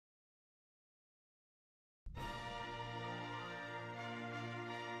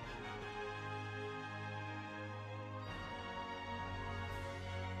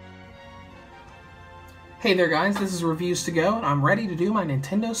Hey there guys, this is Reviews to Go, and I'm ready to do my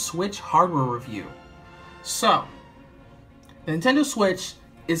Nintendo Switch hardware review. So, the Nintendo Switch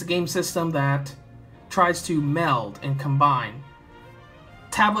is a game system that tries to meld and combine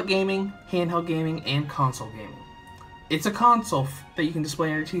tablet gaming, handheld gaming, and console gaming. It's a console that you can display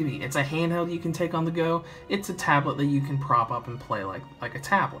on your TV. It's a handheld you can take on the go. It's a tablet that you can prop up and play like a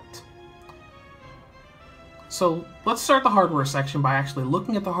tablet. So let's start the hardware section by actually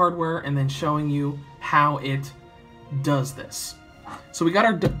looking at the hardware and then showing you how it does this. So we got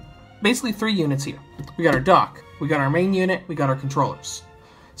our basically three units here. We got our dock, we got our main unit, we got our controllers.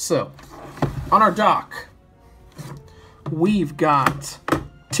 So on our dock, we've got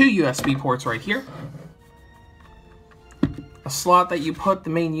two USB ports right here, a slot that you put the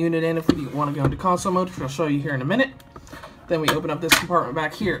main unit in if you want to go into console mode, which I'll show you here in a minute. Then we open up this compartment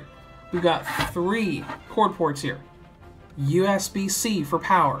back here. We've got three cord ports here. USB-C for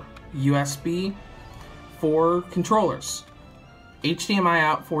power, USB for controllers, HDMI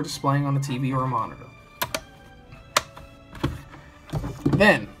out for displaying on a TV or a monitor.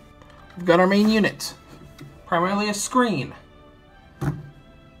 Then, we've got our main unit, primarily a screen.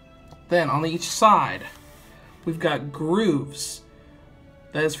 Then, on each side, we've got grooves.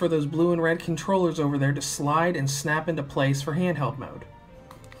 That is for those blue and red controllers over there to slide and snap into place for handheld mode.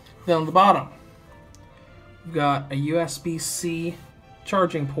 Then on the bottom, we've got a USB-C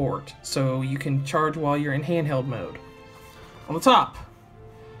charging port, so you can charge while you're in handheld mode. On the top,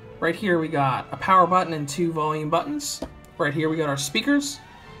 right here we got a power button and two volume buttons. Right here we got our speakers,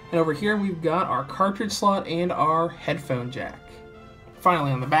 and over here we've got our cartridge slot and our headphone jack.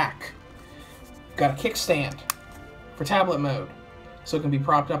 Finally, on the back, we've got a kickstand for tablet mode, so it can be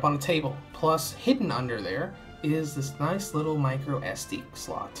propped up on a table. Plus, hidden under there is this nice little micro SD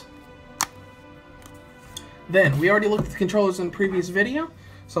slot. Then, we already looked at the controllers in the previous video,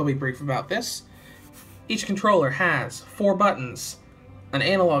 so I'll be brief about this. Each controller has 4 buttons, an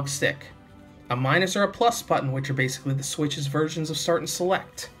analog stick, a minus or a plus button, which are basically the Switch's versions of start and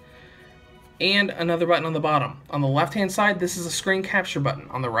select, and another button on the bottom. On the left-hand side, this is a screen capture button.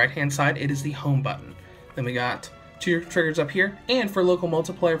 On the right-hand side, it is the home button. Then we got 2 triggers up here, and for local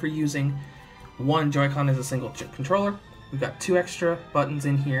multiplayer for using one Joy-Con as a single controller. We've got 2 extra buttons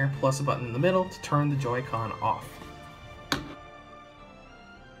in here, plus a button in the middle to turn the Joy-Con off.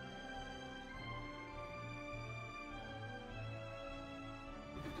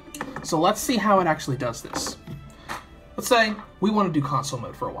 So let's see how it actually does this. Let's say we want to do console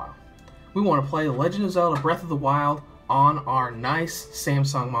mode for a while. We want to play The Legend of Zelda Breath of the Wild on our nice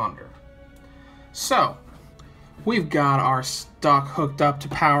Samsung monitor. So, we've got our dock hooked up to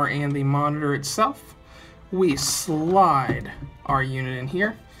power and the monitor itself. We slide our unit in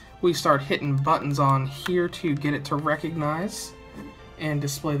here. We start hitting buttons on here to get it to recognize and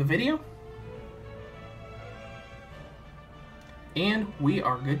display the video. And we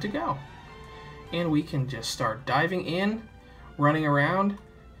are good to go. And we can just start diving in, running around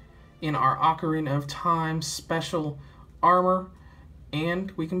in our Ocarina of Time special armor, and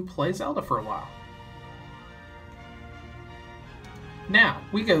we can play Zelda for a while. Now,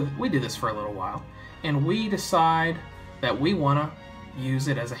 we do this for a little while, and we decide that we want to use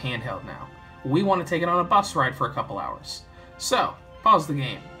it as a handheld now. We want to take it on a bus ride for a couple hours. So, pause the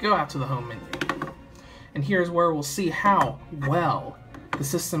game, go out to the home menu, and here's where we'll see how well the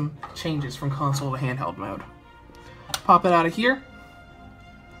system changes from console to handheld mode. Pop it out of here.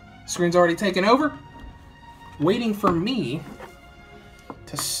 Screen's already taken over, waiting for me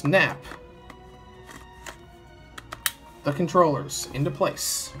to snap the controllers into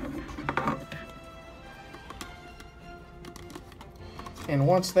place. And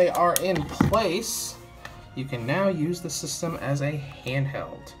once they are in place, you can now use the system as a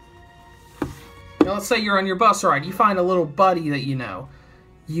handheld. Now let's say you're on your bus ride, you find a little buddy that you know.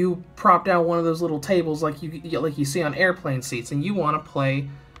 You prop down one of those little tables like you see on airplane seats, and you want to play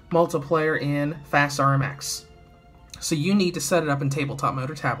multiplayer in Fast RMX. So you need to set it up in tabletop mode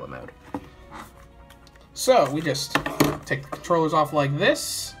or tablet mode. So we just take the controllers off like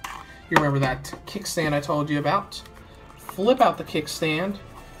this. You remember that kickstand I told you about. Flip out the kickstand,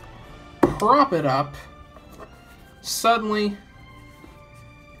 prop it up. Suddenly,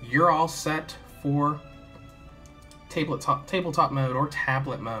 you're all set for tabletop mode or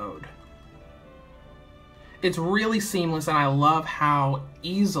tablet mode. It's really seamless, and I love how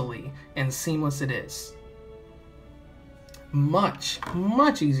easily and seamless it is. Much,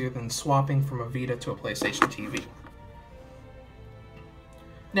 much easier than swapping from a Vita to a PlayStation TV.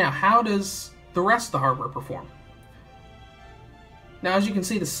 Now, how does the rest of the hardware perform? Now, as you can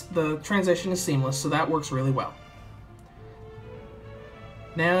see, the transition is seamless, so that works really well.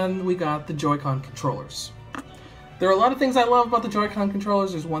 Now we got the Joy-Con controllers. There are a lot of things I love about the Joy-Con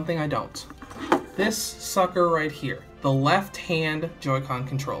controllers. There's one thing I don't. This sucker right here, the left-hand Joy-Con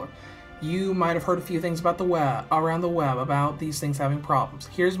controller. You might have heard a few things about around the web about these things having problems.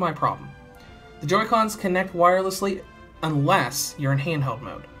 Here's my problem. The Joy-Cons connect wirelessly unless you're in handheld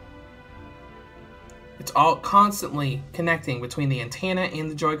mode. It's all constantly connecting between the antenna in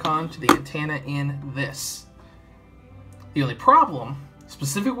the Joy-Con to the antenna in this. The only problem,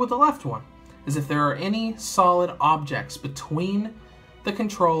 specific with the left one, is if there are any solid objects between the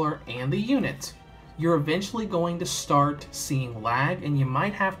controller and the unit, you're eventually going to start seeing lag, and you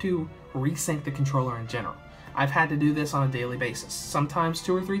might have to resync the controller in general. I've had to do this on a daily basis, sometimes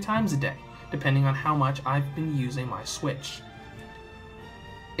 2 or 3 times a day, depending on how much I've been using my Switch.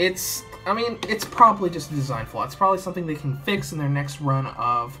 It's probably just a design flaw. It's probably something they can fix in their next run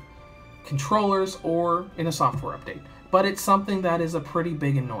of controllers or in a software update. But it's something that is a pretty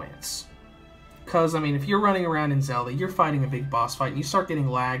big annoyance. Because, if you're running around in Zelda, you're fighting a big boss fight, and you start getting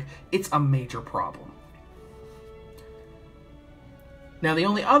lag, it's a major problem. Now, the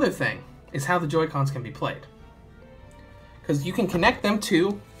only other thing is how the Joy-Cons can be played. Because you can connect them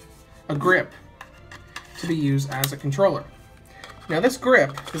to a grip to be used as a controller. Now, this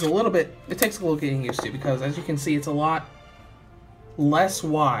grip is it takes a little getting used to, because as you can see, it's a lot less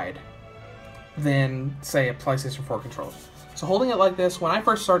wide than, say, a PlayStation 4 controller. So holding it like this, when I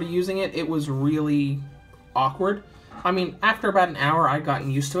first started using it, it was really awkward. After about an hour, I'd gotten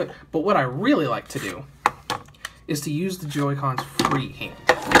used to it, but what I really like to do is to use the Joy-Cons free hand.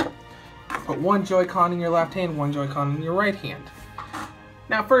 Put one Joy-Con in your left hand, one Joy-Con in your right hand.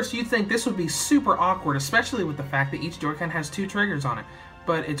 Now, first, you'd think this would be super awkward, especially with the fact that each Joy-Con has 2 triggers on it,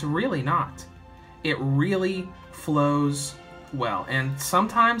 but it's really not. It really flows well, and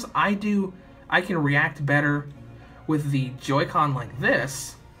sometimes I can react better with the Joy-Con like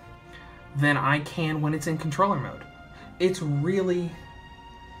this than I can when it's in controller mode. It's really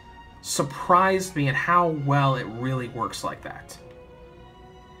surprised me at how well it really works like that.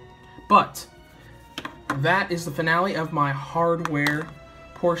 But that is the finale of my hardware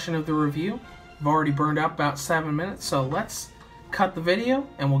portion of the review. I've already burned up about 7 minutes, so let's cut the video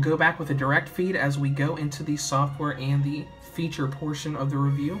and we'll go back with a direct feed as we go into the software and the feature portion of the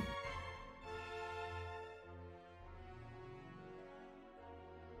review.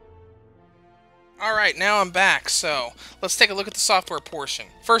 Alright, now I'm back, so let's take a look at the software portion.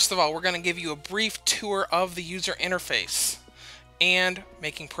 First of all, we're going to give you a brief tour of the user interface and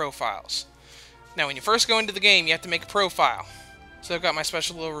making profiles. Now, when you first go into the game, you have to make a profile. So I've got my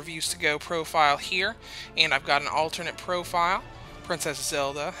special little reviews to go profile here, and I've got an alternate profile. Princess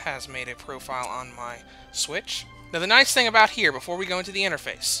Zelda has made a profile on my Switch. Now, the nice thing about here, before we go into the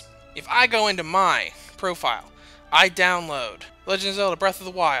interface, if I go into my profile, I download Legend of Zelda Breath of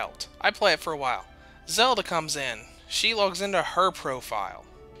the Wild. I play it for a while. Zelda comes in. She logs into her profile.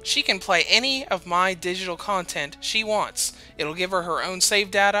 She can play any of my digital content she wants. It'll give her her own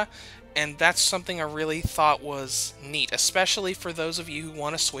save data, and that's something I really thought was neat, especially for those of you who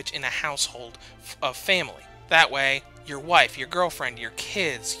want to Switch in a household of family. That way, your wife, your girlfriend, your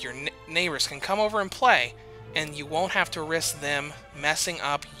kids, your neighbors can come over and play, and you won't have to risk them messing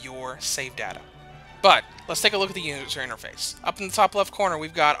up your save data. But let's take a look at the user interface. Up in the top left corner,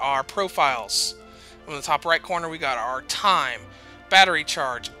 we've got our profiles. In the top right corner, we got our time, battery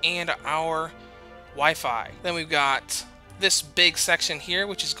charge, and our Wi-Fi. Then we've got this big section here,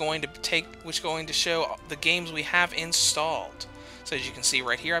 which is going to show the games we have installed. So as you can see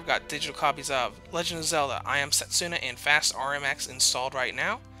right here, I've got digital copies of Legend of Zelda, I Am Setsuna, and Fast RMX installed right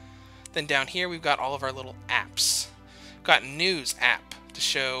now. Then down here, we've got all of our little apps. We've got News app to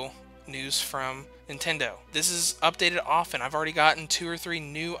show news from Nintendo. This is updated often. I've already gotten 2 or 3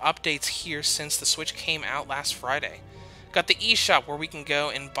 new updates here since the Switch came out last Friday. Got the eShop where we can go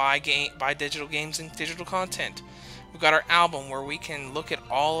and buy digital games and digital content. We've got our album where we can look at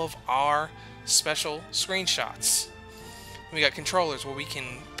all of our special screenshots. We got controllers where we can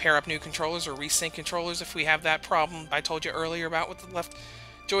pair up new controllers or resync controllers if we have that problem I told you earlier about with the left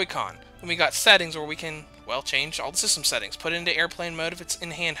Joy-Con. And we got settings where we can, well, change all the system settings. Put it into airplane mode if it's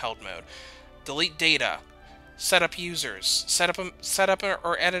in handheld mode. Delete data. Set up users. Set up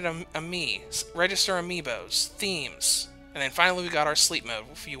or edit a Mii. Register amiibos. Themes. And then finally we got our sleep mode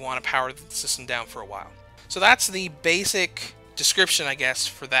if you want to power the system down for a while. So that's the basic description, I guess,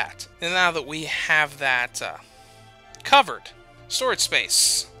 for that. And now that we have that covered, storage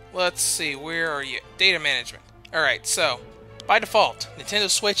space. Let's see, where are you? Data management. Alright, so by default, Nintendo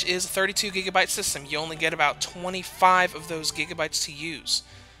Switch is a 32GB system. You only get about 25 of those gigabytes to use.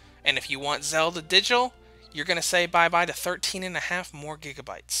 And if you want Zelda digital, you're going to say bye-bye to 13.5 more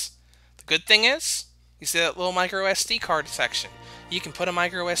gigabytes. The good thing is, you see that little micro SD card section? You can put a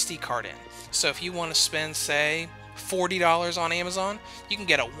micro SD card in. So if you want to spend, say, $40 on Amazon, you can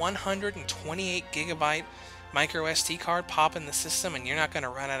get a 128 gigabyte micro SD card, pop in the system, and you're not going to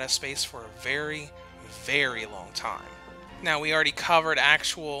run out of space for a very, very long time. Now, we already covered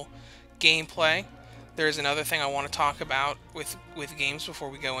actual gameplay. There's another thing I want to talk about with games before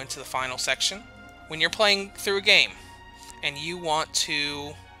we go into the final section. When you're playing through a game and you want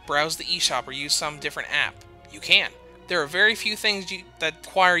to browse the eShop or use some different app, you can. There are very few things that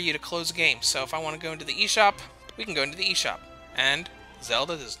require you to close a game. So if I want to go into the eShop, we can go into the eShop. And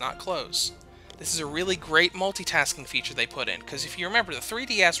Zelda does not close. This is a really great multitasking feature they put in, because if you remember, the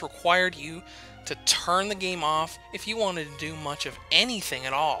 3DS required you to turn the game off if you wanted to do much of anything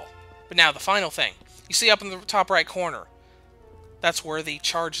at all. But now the final thing. You see up in the top right corner, that's where the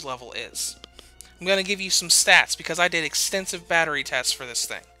charge level is. I'm going to give you some stats because I did extensive battery tests for this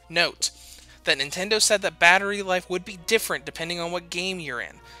thing. Note that Nintendo said that battery life would be different depending on what game you're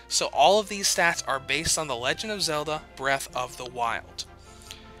in. So all of these stats are based on The Legend of Zelda Breath of the Wild.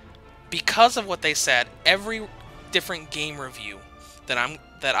 Because of what they said, every different game review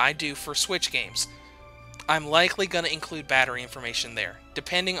that I do for Switch games, I'm likely going to include battery information there,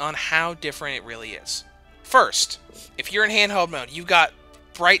 depending on how different it really is. First, if you're in handheld mode, you've got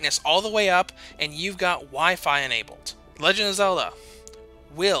brightness all the way up, and you've got Wi-Fi enabled. Legend of Zelda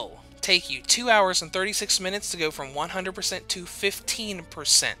will take you 2 hours and 36 minutes to go from 100% to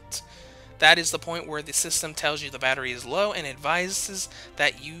 15%. That is the point where the system tells you the battery is low and advises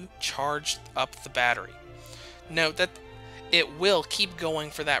that you charge up the battery. Note that it will keep going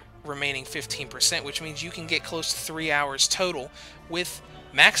for that remaining 15%, which means you can get close to 3 hours total with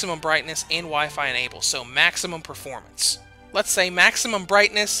maximum brightness and Wi-Fi enabled, so maximum performance. Let's say maximum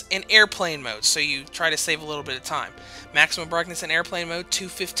brightness in airplane mode, so you try to save a little bit of time. Maximum brightness in airplane mode to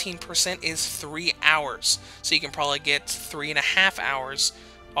 15% is 3 hours, so you can probably get 3.5 hours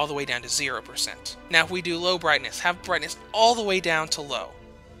all the way down to 0%. Now if we do low brightness, have brightness all the way down to low.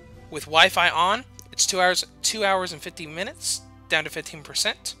 With Wi-Fi on, it's 2 hours and 50 minutes, down to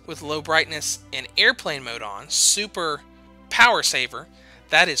 15%. With low brightness in airplane mode on, super power saver,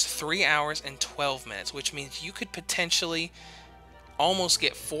 that is 3 hours and 12 minutes, which means you could potentially almost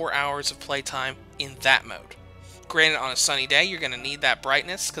get 4 hours of playtime in that mode. Granted, on a sunny day, you're going to need that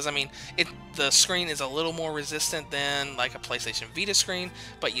brightness, because, I mean, the screen is a little more resistant than, like, a PlayStation Vita screen,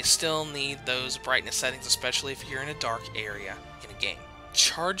 but you still need those brightness settings, especially if you're in a dark area in a game.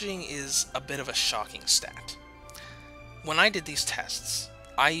 Charging is a bit of a shocking stat. When I did these tests,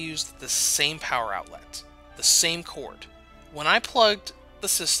 I used the same power outlet, the same cord. When I plugged the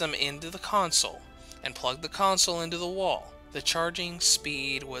system into the console and plugged the console into the wall, the charging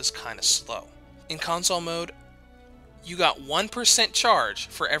speed was kind of slow. In console mode, you got 1% charge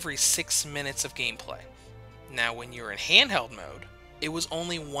for every 6 minutes of gameplay. Now when you're in handheld mode, it was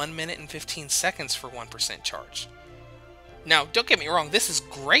only 1 minute and 15 seconds for 1% charge. Now don't get me wrong, this is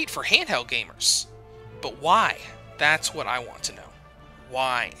great for handheld gamers, but why? That's what I want to know.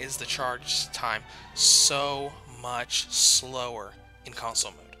 Why is the charge time so much slower in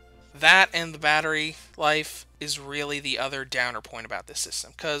console mode? That and the battery life is really the other downer point about this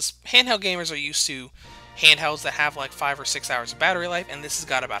system, because handheld gamers are used to handhelds that have like 5 or 6 hours of battery life, and this has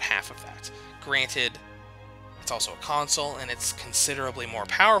got about half of that. Granted, it's also a console, and it's considerably more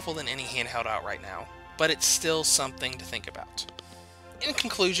powerful than any handheld out right now, but it's still something to think about. In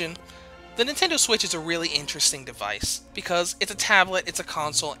conclusion, the Nintendo Switch is a really interesting device because it's a tablet, it's a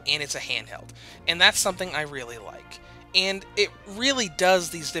console, and it's a handheld, and that's something I really like. And it really does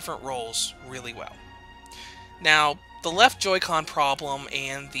these different roles really well. Now, the left Joy-Con problem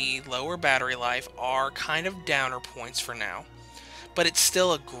and the lower battery life are kind of downer points for now, but it's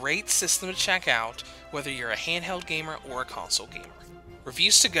still a great system to check out whether you're a handheld gamer or a console gamer.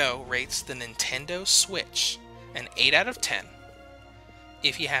 Reviews to Go rates the Nintendo Switch an 8 out of 10.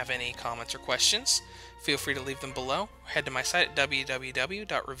 If you have any comments or questions, feel free to leave them below. Head to my site at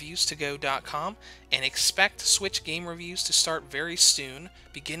www.reviewstogo.com and expect Switch game reviews to start very soon,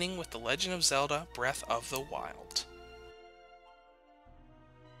 beginning with The Legend of Zelda Breath of the Wild.